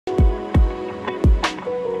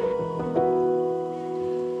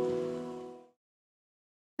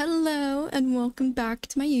and welcome back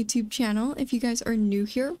to my YouTube channel. If you guys are new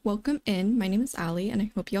here, welcome in. My name is Allie and I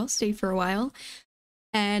hope you all stay for a while.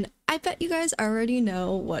 And I bet you guys already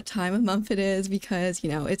know what time of month it is because, you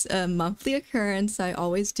know, it's a monthly occurrence I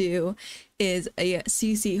always do, is a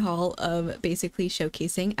CC haul of basically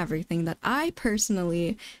showcasing everything that I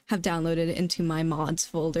personally have downloaded into my mods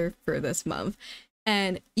folder for this month.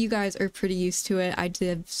 And you guys are pretty used to it. I've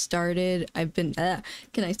been,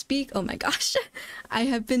 can I speak? Oh my gosh. I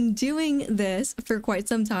have been doing this for quite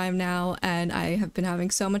some time now, and I have been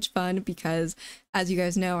having so much fun because, as you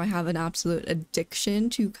guys know, I have an absolute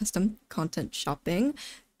addiction to custom content shopping,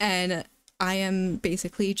 and I am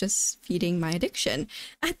basically just feeding my addiction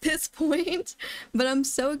at this point. But I'm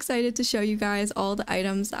so excited to show you guys all the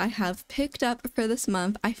items I have picked up for this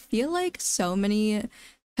month. I feel like so many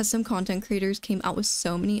custom content creators came out with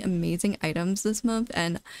so many amazing items this month,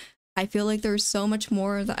 and I feel like there's so much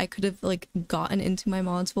more that I could have like gotten into my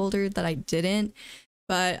mods folder that I didn't.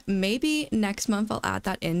 But maybe next month I'll add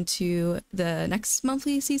that into the next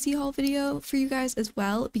monthly CC haul video for you guys as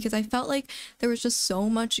well, because I felt like there was just so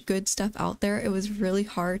much good stuff out there. It was really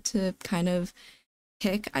hard to kind of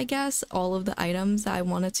pick, I guess, all of the items that I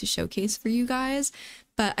wanted to showcase for you guys.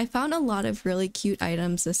 But I found a lot of really cute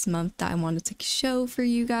items this month that I wanted to show for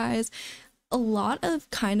you guys. A lot of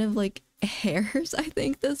kind of like hairs, I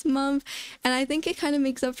think, this month. And I think it kind of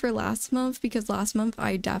makes up for last month, because last month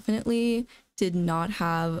I definitely did not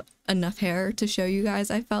have enough hair to show you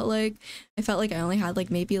guys. I felt like I only had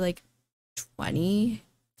like maybe like 20,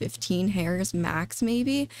 15 hairs max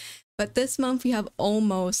maybe. But this month we have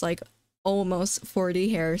almost 40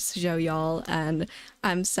 hairs to show y'all, and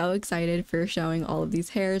I'm so excited for showing all of these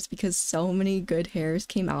hairs because so many good hairs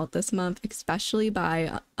came out this month, especially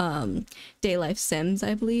by Day Life Sims,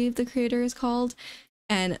 I believe the creator is called,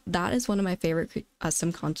 and that is one of my favorite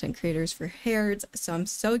custom content creators for hairs. So I'm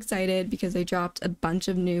so excited because they dropped a bunch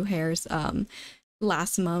of new hairs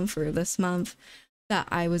last month or this month that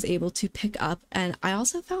I was able to pick up. And I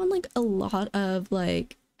also found like a lot of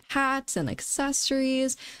like hats and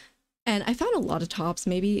accessories. And I found a lot of tops,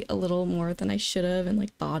 maybe a little more than I should have, and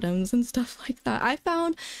like bottoms and stuff like that. I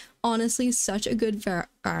found honestly such a good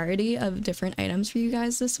variety of different items for you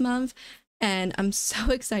guys this month, and I'm so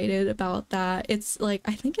excited about that. It's like,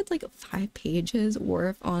 I think it's like 5 pages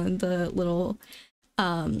worth on the little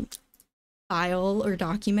file or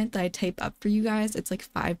document that I type up for you guys. It's like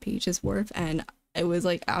 5 pages worth, and it was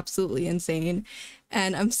like absolutely insane.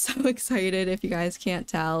 And I'm so excited, if you guys can't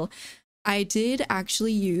tell. I did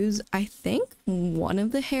actually use, I think, one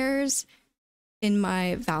of the hairs in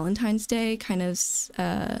my Valentine's Day Valentine's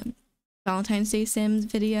Day Sims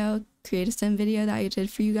video, create a sim video that I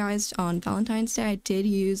did for you guys on Valentine's Day. I did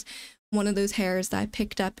use one of those hairs that I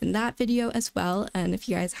picked up in that video as well. And if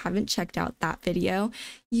you guys haven't checked out that video,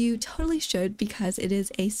 you totally should, because it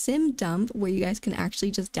is a sim dump where you guys can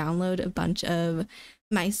actually just download a bunch of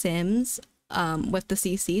my sims with the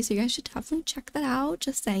CC, so you guys should definitely check that out,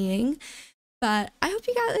 just saying. But I hope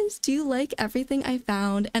you guys do like everything I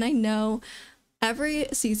found, and I know every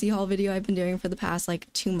CC haul video I've been doing for the past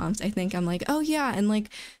like 2 months, I think I'm like, oh yeah, and like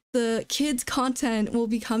the kids content will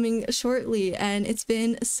be coming shortly, and it's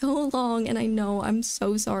been so long, and I know, I'm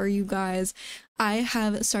so sorry you guys. I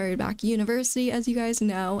have started back university, as you guys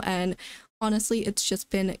know, and honestly it's just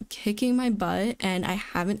been kicking my butt, and I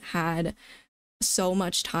haven't had so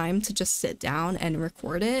much time to just sit down and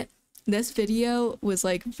record it. This video was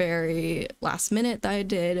like very last minute that I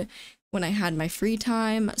did when I had my free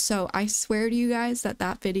time, so I swear to you guys that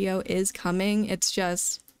that video is coming. It's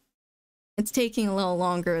taking a little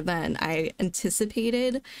longer than I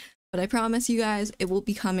anticipated, but I promise you guys it will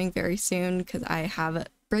be coming very soon, because I have a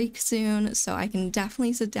break soon, so I can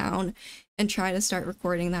definitely sit down and try to start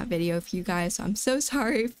recording that video for you guys. So I'm so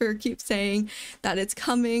sorry for keep saying that it's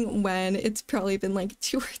coming when it's probably been like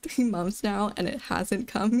 2 or 3 months now and it hasn't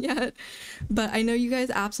come yet. But I know you guys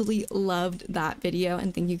absolutely loved that video,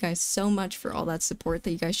 and thank you guys so much for all that support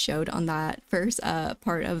that you guys showed on that first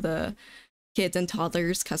part of the kids and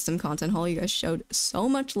toddlers custom content haul. You guys showed so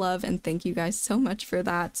much love, and thank you guys so much for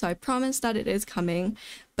that. So I promise that it is coming.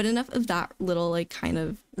 But enough of that little like kind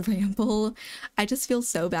of ramble. I just feel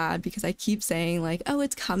so bad because I keep saying like, oh,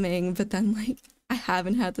 it's coming, but then like I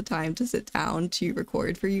haven't had the time to sit down to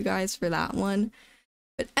record for you guys for that one.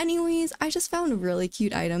 But anyways, I just found really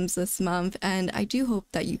cute items this month, and I do hope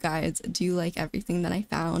that you guys do like everything that I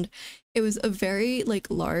found. It was a very like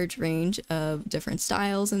large range of different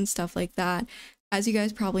styles and stuff like that. As you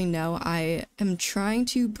guys probably know, I am trying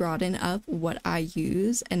to broaden up what I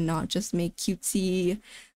use and not just make cutesy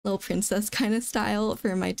little princess kind of style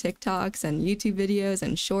for my TikToks and YouTube videos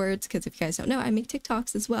and shorts, because if you guys don't know, I make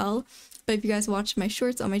TikToks as well. But if you guys watch my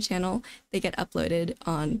shorts on my channel, they get uploaded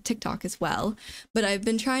on TikTok as well. But I've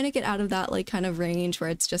been trying to get out of that like kind of range where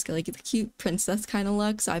it's just like the cute princess kind of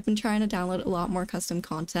look. So I've been trying to download a lot more custom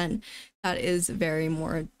content that is very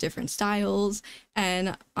more different styles.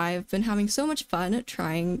 And I've been having so much fun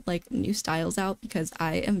trying like new styles out, because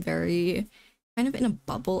I am very kind of in a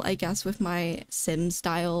bubble, I guess, with my sim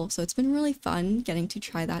style. So it's been really fun getting to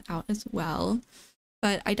try that out as well.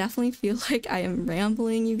 But I definitely feel like I am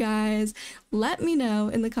rambling, you guys. Let me know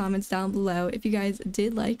in the comments down below if you guys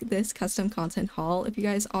did like this custom content haul. If you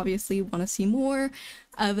guys obviously want to see more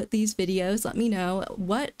of these videos, let me know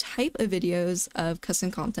what type of videos of custom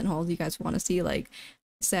content hauls you guys want to see. Like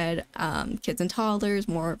I said, kids and toddlers,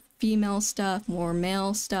 more female stuff, more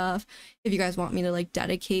male stuff. If you guys want me to like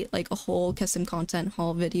dedicate like a whole custom content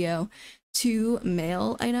haul video to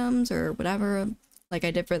male items or whatever, like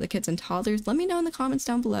I did for the kids and toddlers, let me know in the comments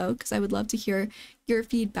down below, because I would love to hear your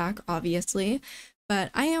feedback, obviously.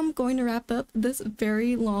 But I am going to wrap up this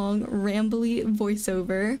very long, rambly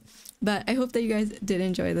voiceover. But I hope that you guys did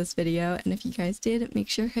enjoy this video. And if you guys did, make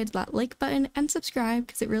sure to hit that like button and subscribe,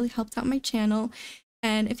 because it really helps out my channel.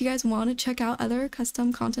 And if you guys want to check out other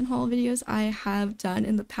custom content haul videos I have done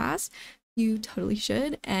in the past, you totally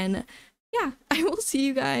should. And yeah, I will see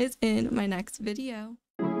you guys in my next video.